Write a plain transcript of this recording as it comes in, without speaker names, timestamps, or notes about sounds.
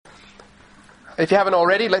If you haven't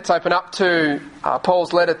already, let's open up to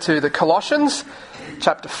Paul's letter to the Colossians,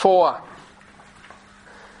 chapter 4.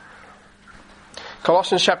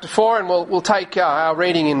 Colossians chapter 4, and we'll take our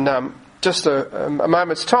reading in just a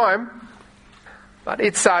moment's time. But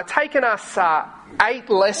it's taken us 8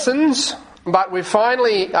 lessons, but we've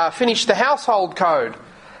finally finished the household code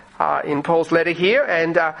in Paul's letter here.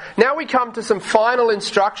 And now we come to some final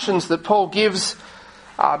instructions that Paul gives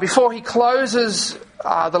before he closes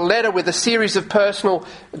the letter with a series of personal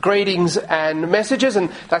greetings and messages,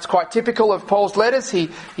 and that's quite typical of Paul's letters. He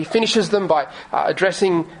finishes them by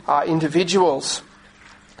addressing individuals.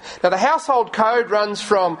 Now the household code runs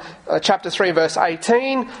from chapter 3 verse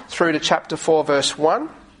 18 through to chapter 4 verse 1.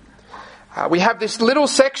 We have this little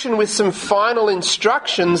section with some final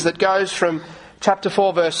instructions that goes from chapter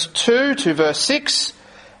 4 verse 2 to verse 6,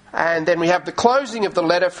 and then we have the closing of the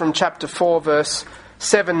letter from chapter 4 verse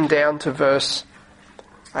 7 down to verse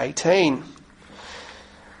 18.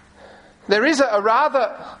 There is a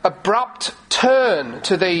rather abrupt turn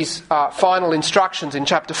to these final instructions in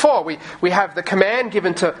chapter 4. We have the command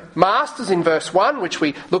given to masters in verse 1, which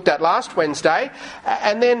we looked at last Wednesday,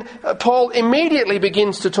 and then Paul immediately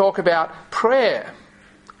begins to talk about prayer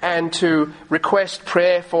and to request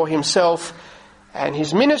prayer for himself and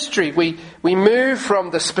his ministry. We move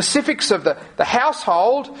from the specifics of the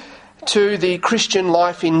household to the Christian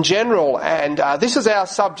life in general, and this is our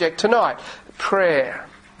subject tonight, prayer.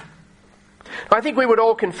 I think we would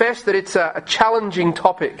all confess that it's a challenging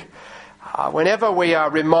topic. Whenever we are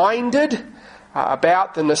reminded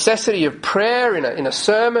about the necessity of prayer in a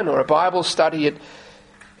sermon or a Bible study,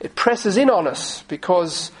 it presses in on us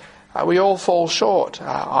because we all fall short.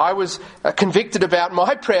 I was convicted about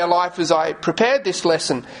my prayer life as I prepared this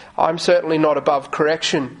lesson. I'm certainly not above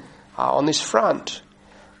correction on this front.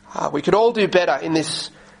 We could all do better in this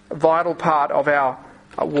vital part of our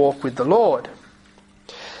walk with the Lord.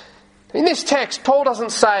 In this text, Paul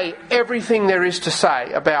doesn't say everything there is to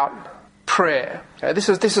say about prayer. Okay, this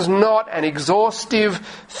is not an exhaustive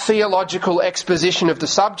theological exposition of the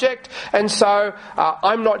subject, and so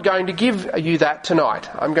I'm not going to give you that tonight.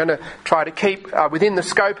 I'm going to try to keep within the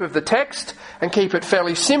scope of the text and keep it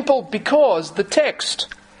fairly simple because the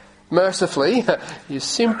text, mercifully, is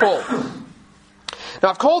simple. Now,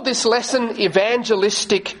 I've called this lesson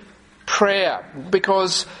Evangelistic Prayer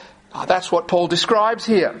because that's what Paul describes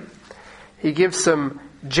here. He gives some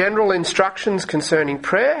general instructions concerning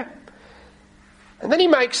prayer, and then he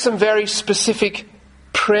makes some very specific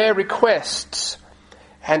prayer requests.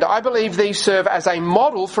 And I believe these serve as a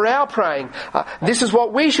model for our praying. This is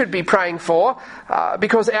what we should be praying for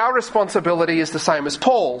because our responsibility is the same as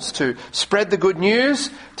Paul's, to spread the good news,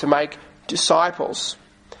 to make disciples.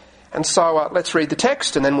 And so let's read the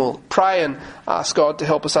text and then we'll pray and ask God to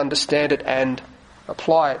help us understand it and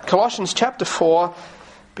apply it. Colossians chapter 4,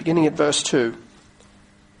 beginning at verse 2.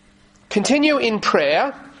 Continue in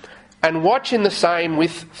prayer and watch in the same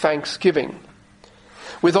with thanksgiving.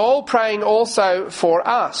 With all praying also for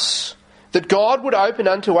us, that God would open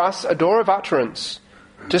unto us a door of utterance,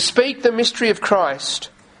 to speak the mystery of Christ,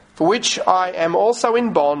 for which I am also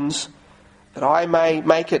in bonds, that I may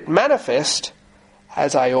make it manifest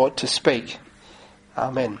as I ought to speak.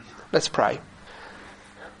 Amen. Let's pray.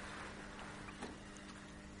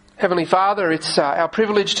 Heavenly Father, it's our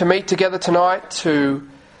privilege to meet together tonight to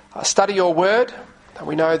study your word.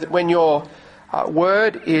 We know that when your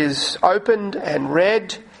word is opened and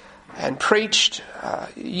read and preached,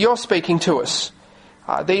 you're speaking to us.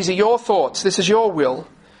 These are your thoughts. This is your will.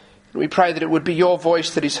 We pray that it would be your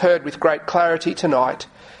voice that is heard with great clarity tonight.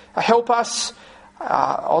 Help us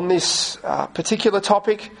on this particular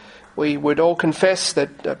topic. We would all confess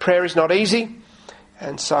that prayer is not easy.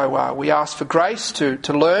 And so we ask for grace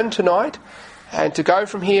to learn tonight and to go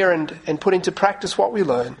from here and put into practice what we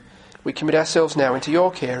learn. We commit ourselves now into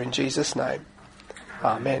your care in Jesus' name.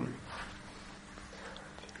 Amen.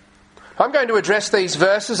 I'm going to address these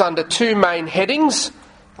verses under 2 main headings,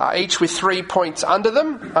 each with 3 points under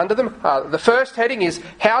them. The first heading is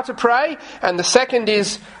how to pray, and the second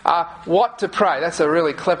is what to pray. That's a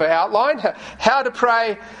really clever outline. How to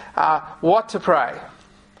pray, what to pray.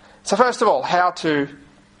 So first of all, how to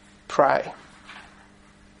pray.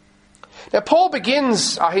 Now Paul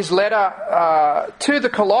begins his letter to the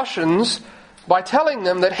Colossians by telling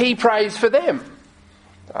them that he prays for them.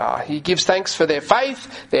 He gives thanks for their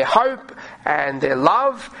faith, their hope and their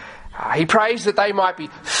love. He prays that they might be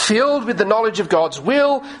filled with the knowledge of God's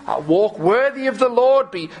will, walk worthy of the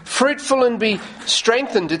Lord, be fruitful and be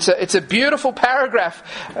strengthened. It's a beautiful paragraph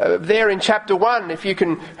there in chapter 1, if you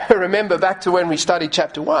can remember back to when we studied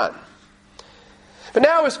chapter 1. But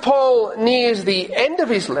now as Paul nears the end of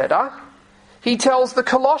his letter, he tells the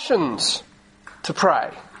Colossians to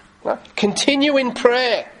pray. Continue in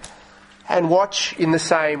prayer and watch in the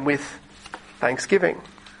same with thanksgiving.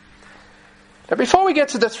 Now, before we get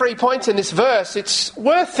to the 3 points in this verse, it's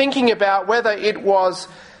worth thinking about whether it was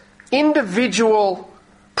individual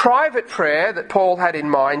private prayer that Paul had in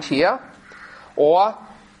mind here, or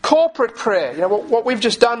corporate prayer, what we've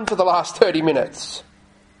just done for the last 30 minutes.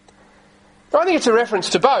 I think it's a reference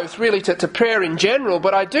to both, really to prayer in general,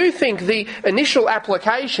 but I do think the initial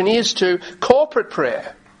application is to corporate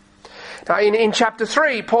prayer. Now, in chapter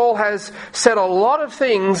 3, Paul has said a lot of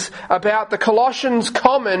things about the Colossians'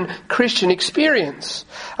 common Christian experience.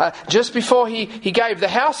 Just before he gave the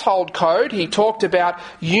household code, he talked about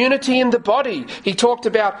unity in the body. He talked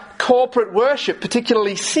about corporate worship,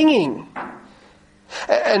 particularly singing.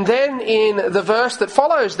 And then in the verse that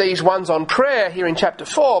follows these ones on prayer, here in chapter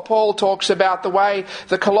 4, Paul talks about the way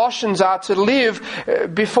the Colossians are to live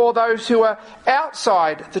before those who are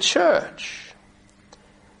outside the church.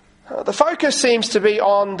 The focus seems to be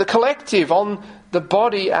on the collective, on the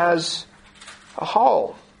body as a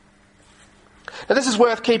whole. Now, this is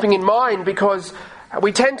worth keeping in mind because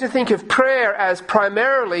we tend to think of prayer as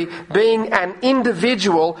primarily being an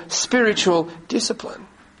individual spiritual discipline.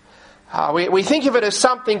 We think of it as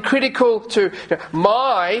something critical to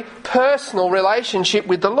my personal relationship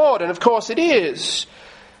with the Lord, and of course it is.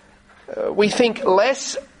 We think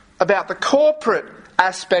less about the corporate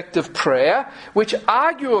aspect of prayer, which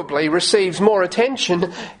arguably receives more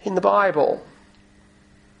attention in the Bible.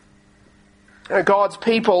 God's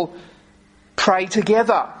people pray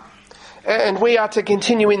together, and we are to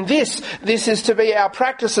continue in this. This is to be our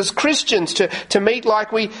practice as Christians, to meet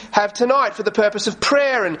like we have tonight for the purpose of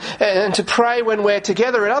prayer, and to pray when we're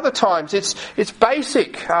together at other times. It's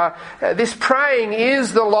basic. This praying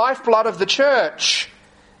is the lifeblood of the church.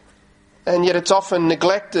 And yet it's often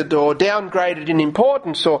neglected or downgraded in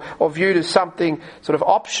importance or viewed as something sort of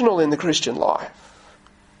optional in the Christian life.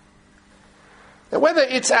 Now, whether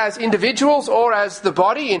it's as individuals or as the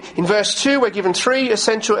body, in verse 2 we're given 3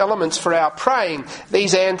 essential elements for our praying.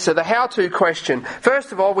 These answer the how-to question.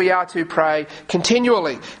 First of all, we are to pray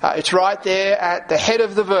continually. It's right there at the head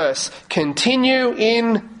of the verse. Continue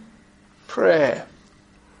in prayer.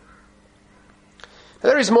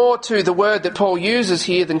 There is more to the word that Paul uses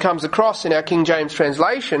here than comes across in our King James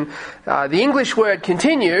translation. The English word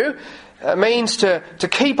continue means to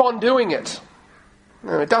keep on doing it.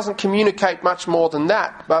 It doesn't communicate much more than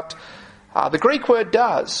that, but the Greek word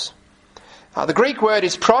does. The Greek word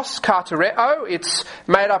is pros katereo. It's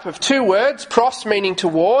made up of 2 words, pros meaning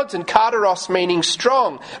towards and kateros meaning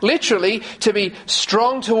strong. Literally, to be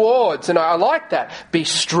strong towards. And I like that. Be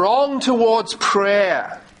strong towards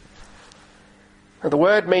prayer. The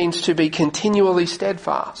word means to be continually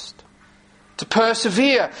steadfast, to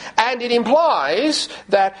persevere, and it implies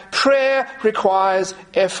that prayer requires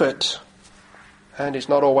effort, and it's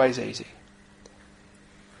not always easy.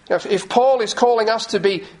 Now, if Paul is calling us to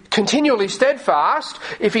be continually steadfast,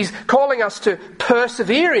 if he's calling us to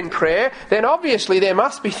persevere in prayer, then obviously there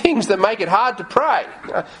must be things that make it hard to pray.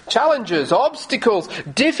 Challenges, obstacles,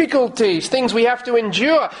 difficulties, things we have to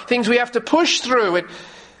endure, things we have to push through. It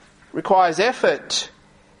requires effort,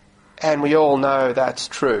 and we all know that's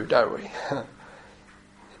true, don't we?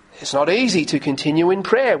 It's not easy to continue in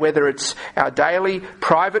prayer, whether it's our daily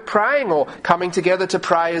private praying or coming together to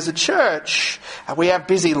pray as a church. We have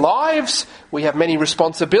busy lives, we have many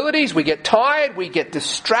responsibilities, we get tired, we get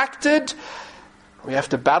distracted. We have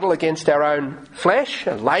to battle against our own flesh,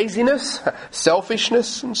 laziness,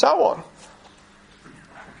 selfishness, and so on.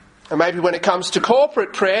 And maybe when it comes to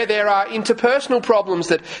corporate prayer, there are interpersonal problems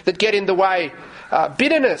that get in the way.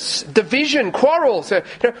 Bitterness, division, quarrels.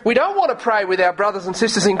 We don't want to pray with our brothers and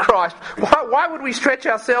sisters in Christ. Why would we stretch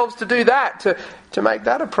ourselves to do that, to make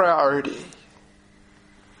that a priority?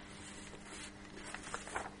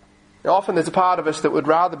 Now, often there's a part of us that would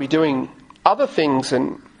rather be doing other things,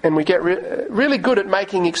 and we get really good at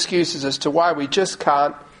making excuses as to why we just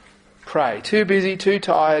can't pray. Too busy, too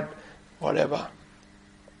tired, whatever.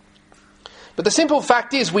 But the simple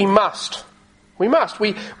fact is we must. We must.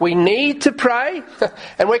 We need to pray,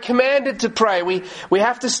 and we're commanded to pray. We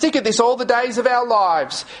have to stick at this all the days of our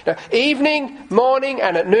lives. Now, evening, morning,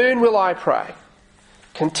 and at noon will I pray.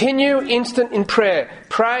 Continue instant in prayer.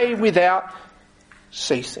 Pray without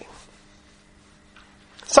ceasing.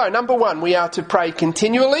 So, number 1, we are to pray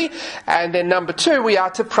continually, and then number 2, we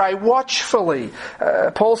are to pray watchfully.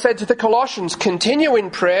 Paul said to the Colossians, continue in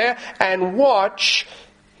prayer and watch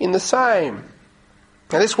in the same.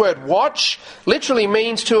 Now, this word watch literally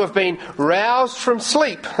means to have been roused from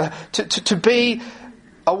sleep, to be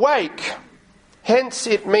awake. Hence,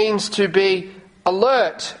 it means to be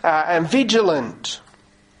alert and vigilant.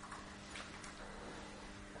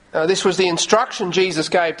 This was the instruction Jesus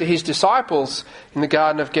gave to his disciples in the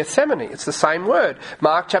Garden of Gethsemane. It's the same word.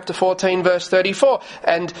 Mark chapter 14 verse 34.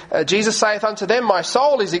 And Jesus saith unto them, My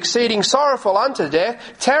soul is exceeding sorrowful unto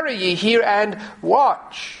death. Tarry ye here and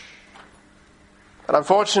watch. But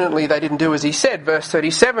unfortunately they didn't do as he said. Verse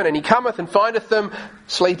 37, And he cometh and findeth them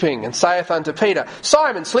sleeping, and saith unto Peter,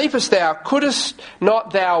 Simon, sleepest thou? Couldest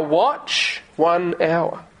not thou watch 1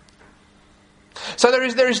 hour? So there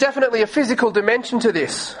is definitely a physical dimension to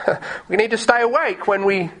this. We need to stay awake when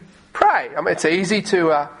we pray. I mean, it's easy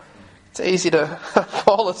to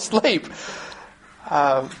fall asleep.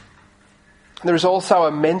 There is also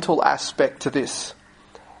a mental aspect to this.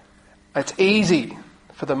 It's easy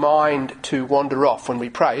for the mind to wander off when we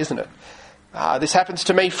pray, isn't it? This happens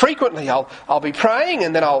to me frequently. I'll be praying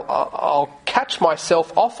and then I'll catch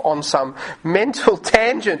myself off on some mental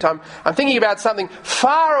tangent. I'm thinking about something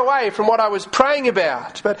far away from what I was praying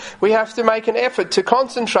about. But we have to make an effort to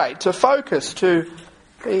concentrate, to focus, to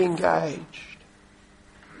be engaged.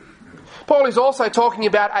 Paul is also talking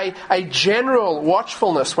about a general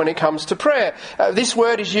watchfulness when it comes to prayer. This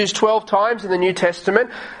word is used 12 times in the New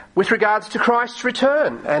Testament with regards to Christ's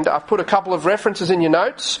return. And I've put a couple of references in your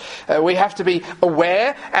notes. We have to be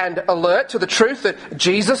aware and alert to the truth that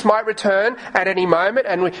Jesus might return at any moment,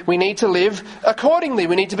 and we need to live accordingly.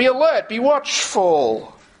 We need to be alert, be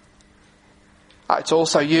watchful. It's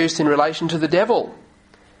also used in relation to the devil.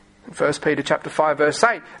 In 1 Peter chapter 5 verse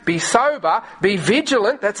 8, Be sober, be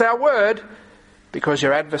vigilant, that's our word, because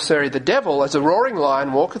your adversary the devil, as a roaring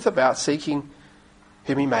lion, walketh about seeking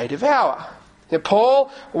whom he may devour. Now,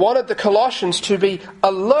 Paul wanted the Colossians to be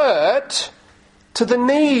alert to the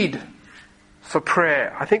need for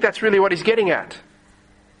prayer. I think that's really what he's getting at.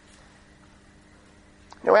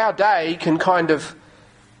 Now, our day can kind of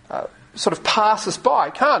sort of pass us by,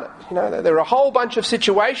 can't it? You know, there are a whole bunch of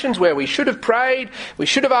situations where we should have prayed, we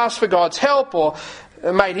should have asked for God's help or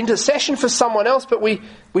made intercession for someone else, but we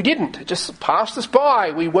didn't. It just passed us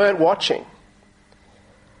by. We weren't watching.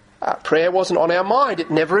 Prayer wasn't on our mind.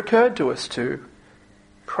 It never occurred to us to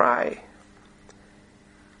pray.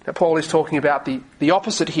 Now, Paul is talking about the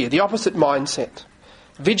opposite here, the opposite mindset.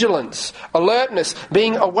 Vigilance, alertness,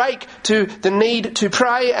 being awake to the need to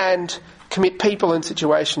pray and commit people and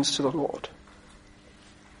situations to the Lord.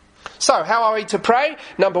 So, how are we to pray?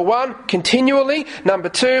 Number 1, continually. Number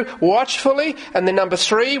 2, watchfully. And then number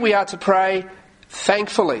 3, we are to pray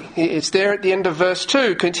thankfully. It's there at the end of verse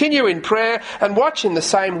 2. Continue in prayer and watch in the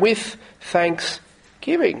same with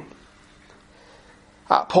thanksgiving.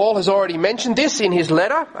 Paul has already mentioned this in his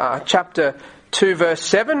letter, chapter 2 verse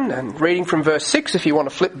 7, and reading from verse 6 if you want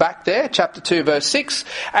to flip back there, chapter 2 verse 6.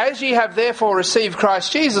 As ye have therefore received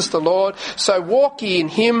Christ Jesus the Lord, so walk ye in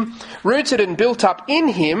him, rooted and built up in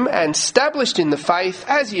him, and established in the faith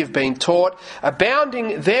as ye have been taught,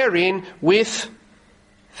 abounding therein with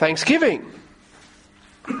thanksgiving.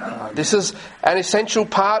 This is an essential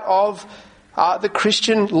part of the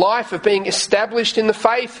Christian life, of being established in the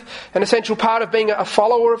faith, an essential part of being a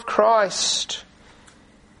follower of Christ.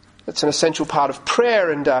 It's an essential part of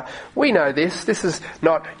prayer, and we know this. This is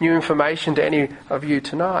not new information to any of you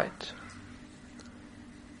tonight.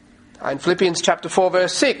 In Philippians chapter 4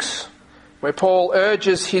 verse 6, where Paul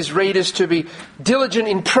urges his readers to be diligent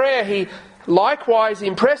in prayer, he likewise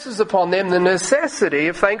impresses upon them the necessity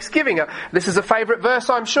of thanksgiving. This is a favourite verse,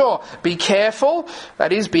 I'm sure. Be careful,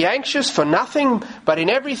 that is, be anxious for nothing, but in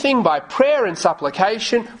everything by prayer and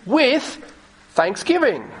supplication with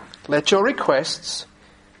thanksgiving. Let your requests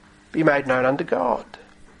be made known unto God.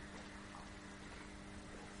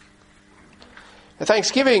 Now,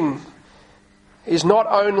 thanksgiving is not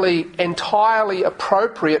only entirely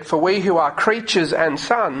appropriate for we who are creatures and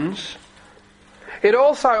sons, it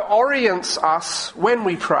also orients us when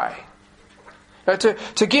we pray. Now,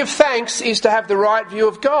 to give thanks is to have the right view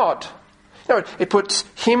of God. It puts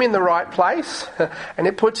him in the right place, and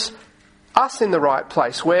it puts us in the right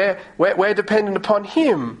place, where we're dependent upon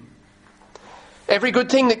him. Every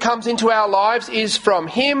good thing that comes into our lives is from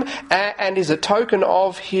him and is a token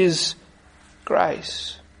of his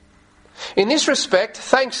grace. In this respect,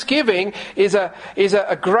 thanksgiving is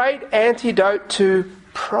a great antidote to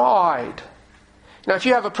pride. Now, if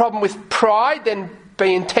you have a problem with pride, then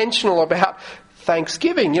be intentional about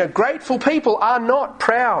thanksgiving. Grateful people are not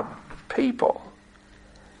proud people.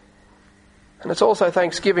 And it's also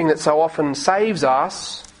thanksgiving that so often saves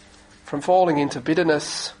us from falling into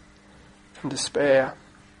bitterness and despair.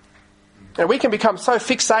 And we can become so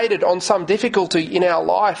fixated on some difficulty in our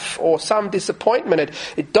life or some disappointment.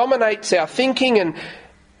 It dominates our thinking, and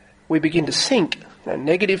we begin to sink.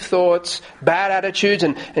 Negative thoughts, bad attitudes,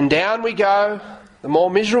 and down we go. The more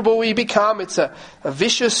miserable we become, it's a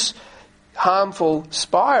vicious, harmful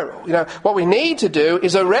spiral. What we need to do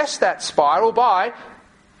is arrest that spiral by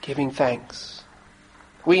giving thanks.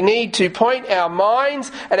 We need to point our minds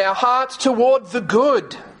and our hearts toward the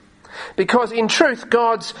good. Because in truth,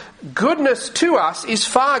 God's goodness to us is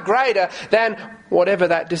far greater than whatever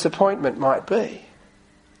that disappointment might be.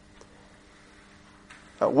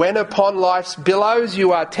 When upon life's billows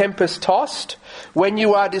you are tempest-tossed, when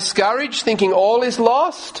you are discouraged, thinking all is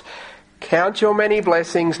lost, count your many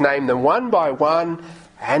blessings, name them one by one,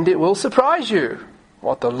 and it will surprise you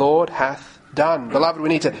what the Lord hath done. Beloved, we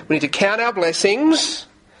need to count our blessings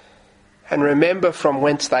and remember from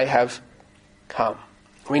whence they have come.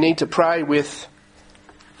 We need to pray with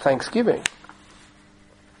thanksgiving.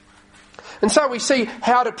 And so we see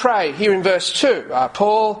how to pray here in verse 2.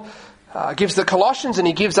 Paul gives the Colossians and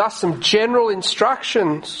he gives us some general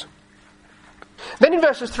instructions. Then in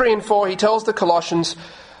verses 3 and 4 he tells the Colossians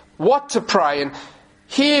what to pray. And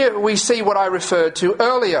here we see what I referred to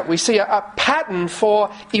earlier. We see a pattern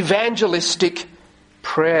for evangelistic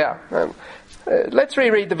prayer. Let's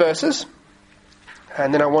reread the verses.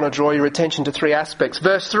 And then I want to draw your attention to three aspects.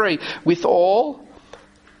 Verse 3, with all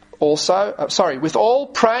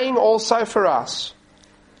praying also for us,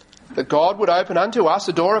 that God would open unto us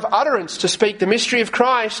a door of utterance to speak the mystery of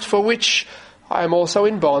Christ, for which I am also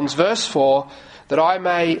in bonds. Verse 4, that I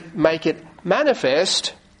may make it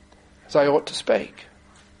manifest as I ought to speak.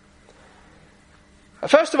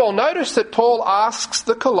 First of all, notice that Paul asks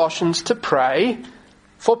the Colossians to pray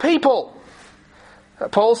for people.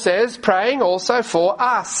 Paul says, praying also for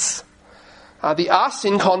us. The us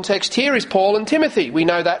in context here is Paul and Timothy. We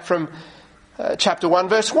know that from chapter 1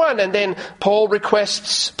 verse 1. And then Paul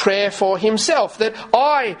requests prayer for himself, that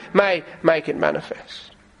I may make it manifest.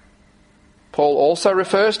 Paul also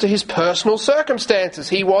refers to his personal circumstances.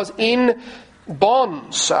 He was in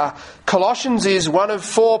bonds. Colossians is one of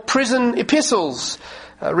 4 prison epistles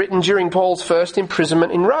written during Paul's first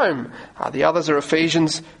imprisonment in Rome. The others are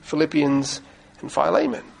Ephesians, Philippians, and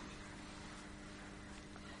Philemon.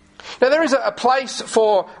 Now there is a place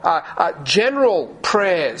for general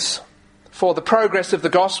prayers for the progress of the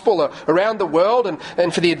gospel around the world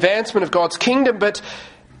and for the advancement of God's kingdom, but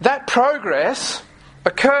that progress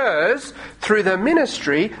occurs through the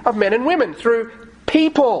ministry of men and women, through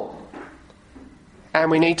people. And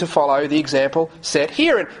we need to follow the example set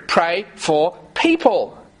here and pray for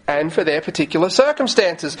people and for their particular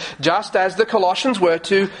circumstances, just as the Colossians were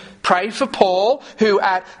to pray for Paul, who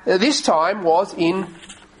at this time was in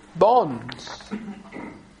bonds.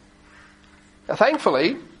 Now,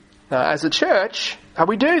 thankfully, as a church,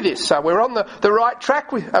 we do this. We're on the right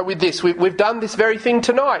track with this. We've done this very thing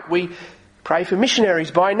tonight. We pray for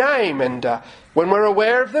missionaries by name, and when we're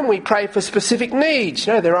aware of them, we pray for specific needs.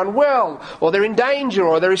 They're unwell, or they're in danger,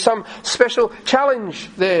 or there is some special challenge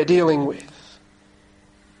they're dealing with.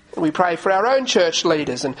 We pray for our own church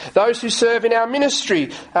leaders and those who serve in our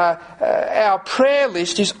ministry. Our prayer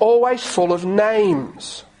list is always full of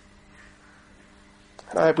names.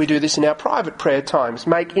 And I hope we do this in our private prayer times.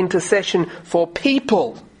 Make intercession for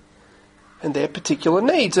people and their particular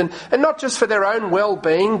needs. And not just for their own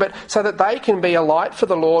well-being, but so that they can be a light for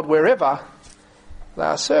the Lord wherever they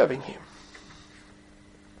are serving Him.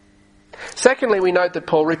 Secondly, we note that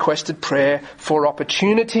Paul requested prayer for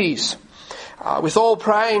opportunities. With all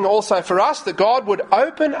praying also for us, that God would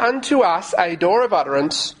open unto us a door of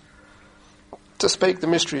utterance to speak the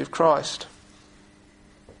mystery of Christ.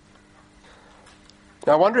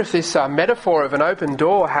 Now I wonder if this metaphor of an open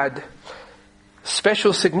door had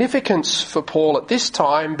special significance for Paul at this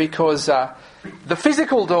time, because the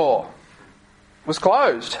physical door was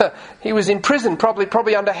closed. He was in prison,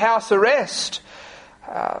 probably under house arrest.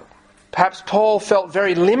 Perhaps Paul felt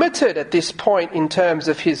very limited at this point in terms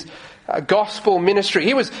of his gospel ministry.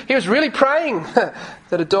 He was really praying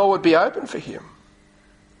that a door would be open for him.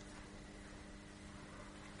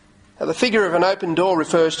 Now, the figure of an open door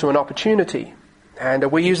refers to an opportunity,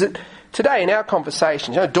 and we use it today in our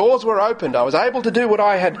conversations. Doors were opened. I was able to do what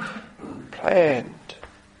I had planned.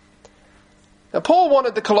 Now, Paul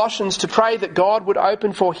wanted the Colossians to pray that God would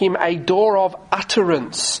open for him a door of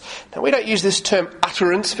utterance. Now, we don't use this term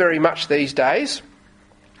utterance very much these days.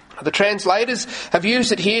 The translators have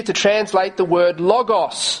used it here to translate the word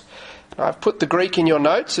logos. I've put the Greek in your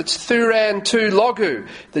notes. It's thuran tu logu,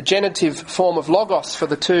 the genitive form of logos for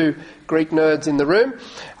the two Greek nerds in the room.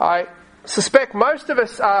 I suspect most of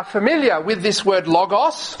us are familiar with this word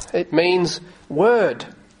logos. It means word.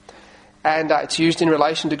 And it's used in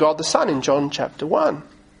relation to God the Son in John chapter 1.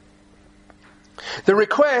 The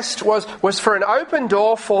request was for an open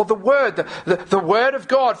door for the Word, the Word of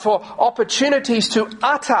God, for opportunities to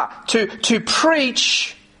utter, to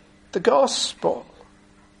preach the gospel.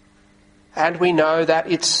 And we know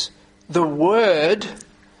that it's the Word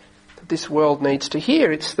that this world needs to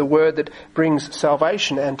hear. It's the Word that brings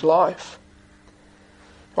salvation and life.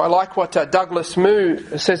 I like what Douglas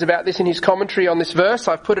Moo says about this in his commentary on this verse.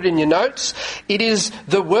 I've put it in your notes. It is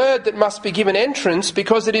the Word that must be given entrance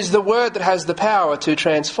because it is the Word that has the power to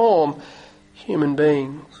transform human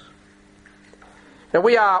beings. Now,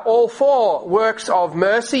 we are all for works of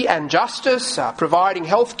mercy and justice, providing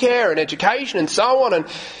healthcare and education and so on.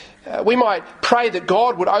 And we might pray that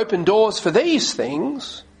God would open doors for these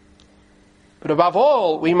things. But above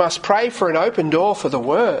all, we must pray for an open door for the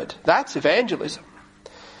Word. That's evangelism.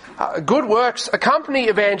 Good works accompany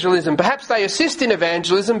evangelism. Perhaps they assist in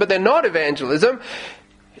evangelism, but they're not evangelism.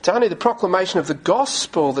 It's only the proclamation of the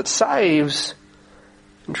gospel that saves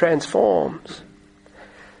and transforms.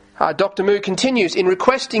 Dr. Moo continues, in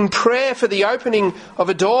requesting prayer for the opening of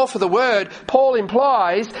a door for the Word, Paul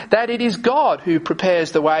implies that it is God who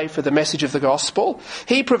prepares the way for the message of the gospel.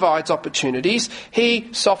 He provides opportunities.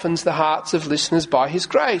 He softens the hearts of listeners by his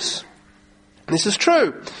grace. This is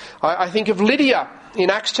true. I think of Lydia in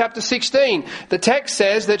Acts chapter 16. The text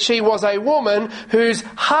says that she was a woman whose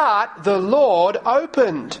heart the Lord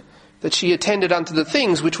opened, that she attended unto the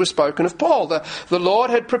things which were spoken of Paul. The Lord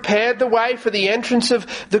had prepared the way for the entrance of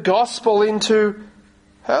the gospel into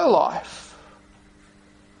her life.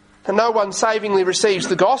 And no one savingly receives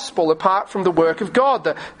the gospel apart from the work of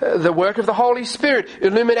God, the work of the Holy Spirit,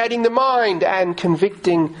 illuminating the mind and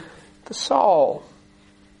convicting the soul.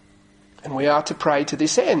 And we are to pray to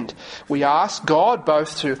this end. We ask God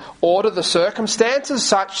both to order the circumstances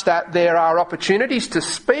such that there are opportunities to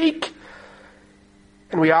speak,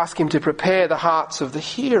 and we ask him to prepare the hearts of the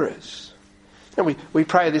hearers. And we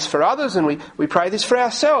pray this for others, and we pray this for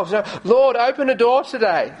ourselves. Lord, open a door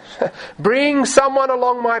today. Bring someone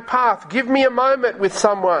along my path. Give me a moment with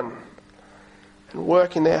someone, and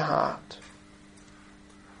work in their heart.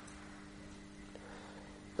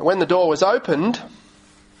 And when the door was opened,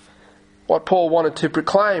 what Paul wanted to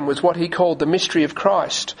proclaim was what he called the mystery of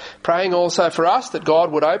Christ, praying also for us that God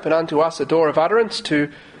would open unto us a door of utterance to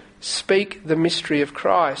speak the mystery of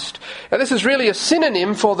Christ. Now, this is really a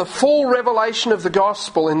synonym for the full revelation of the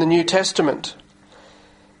gospel in the New Testament.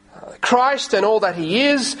 Christ and all that he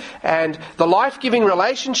is, and the life-giving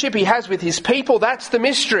relationship he has with his people, that's the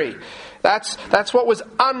mystery. That's what was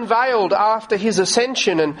unveiled after his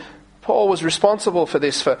ascension, and Paul was responsible for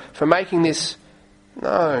this, for making this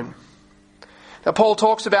known. Now, Paul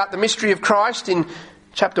talks about the mystery of Christ in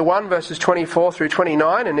chapter 1, verses 24 through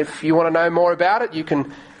 29, and if you want to know more about it, you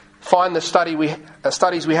can find the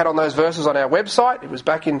studies we had on those verses on our website. It was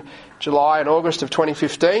back in July and August of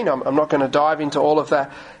 2015. I'm not going to dive into all of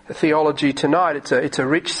that theology tonight. It's a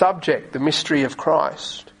rich subject, the mystery of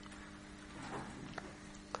Christ.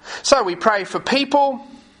 So we pray for people,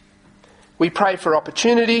 we pray for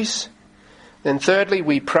opportunities, then thirdly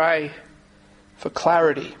we pray for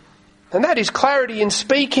clarity. And that is clarity in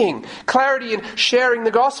speaking, clarity in sharing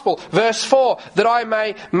the gospel. Verse 4, that I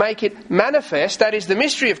may make it manifest, that is the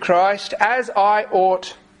mystery of Christ, as I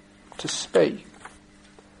ought to speak.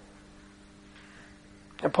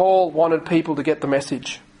 And Paul wanted people to get the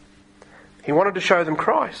message. He wanted to show them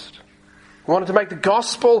Christ. He wanted to make the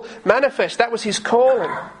gospel manifest. That was his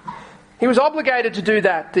calling. He was obligated to do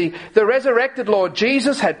that. The resurrected Lord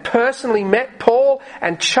Jesus had personally met Paul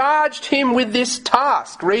and charged him with this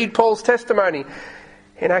task. Read Paul's testimony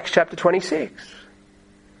in Acts chapter 26.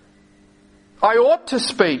 I ought to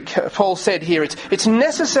speak, Paul said here. It's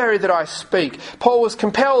necessary that I speak. Paul was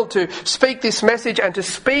compelled to speak this message and to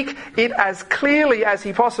speak it as clearly as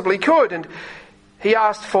he possibly could. And he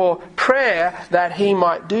asked for prayer that he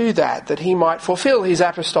might do that he might fulfill his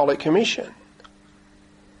apostolic commission.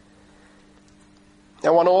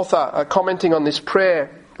 Now, one author commenting on this prayer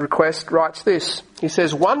request writes this. He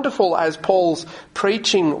says, wonderful as Paul's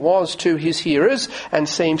preaching was to his hearers and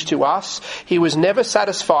seems to us, he was never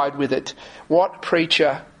satisfied with it. What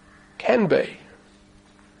preacher can be?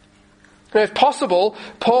 And if possible,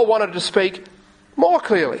 Paul wanted to speak more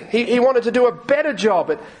clearly. He wanted to do a better job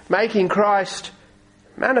at making Christ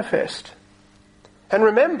manifest. And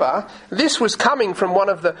remember, this was coming from one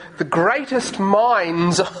of the greatest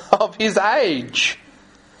minds of his age.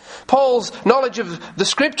 Paul's knowledge of the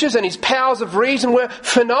Scriptures and his powers of reason were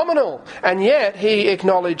phenomenal, and yet he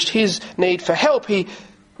acknowledged his need for help. He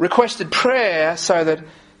requested prayer so that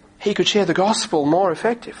he could share the gospel more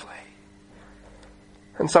effectively.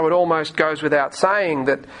 And so it almost goes without saying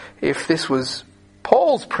that if this was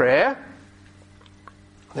Paul's prayer,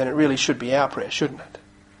 then it really should be our prayer, shouldn't it?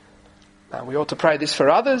 We ought to pray this for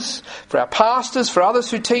others, for our pastors, for others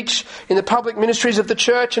who teach in the public ministries of the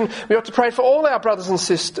church, and we ought to pray for all our brothers and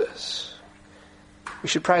sisters. We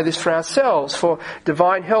should pray this for ourselves, for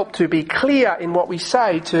divine help to be clear in what we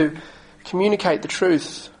say, to communicate the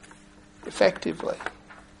truth effectively.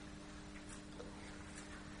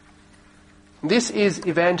 This is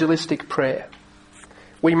evangelistic prayer.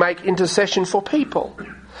 We make intercession for people,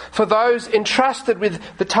 for those entrusted with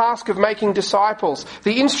the task of making disciples,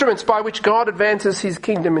 the instruments by which God advances his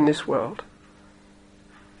kingdom in this world.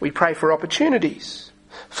 We pray for opportunities,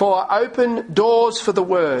 for open doors for the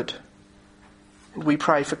word. And we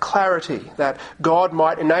pray for clarity, that God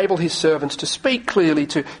might enable his servants to speak clearly,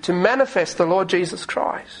 to manifest the Lord Jesus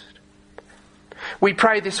Christ. We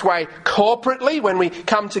pray this way corporately when we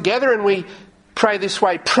come together, and we pray this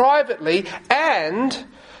way privately, and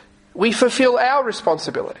we fulfill our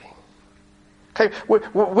responsibility. Okay,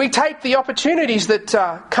 we take the opportunities that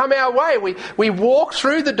come our way. We walk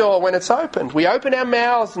through the door when it's opened. We open our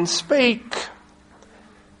mouths and speak.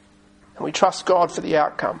 And we trust God for the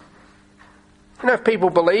outcome. If people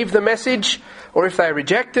believe the message or if they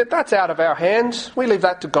reject it, that's out of our hands. We leave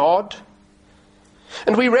that to God.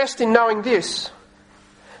 And we rest in knowing this,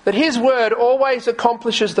 that his word always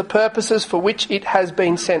accomplishes the purposes for which it has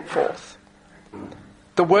been sent forth.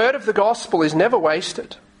 The word of the gospel is never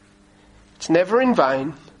wasted. It's never in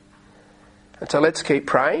vain. And so let's keep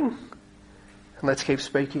praying and let's keep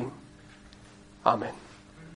speaking. Amen.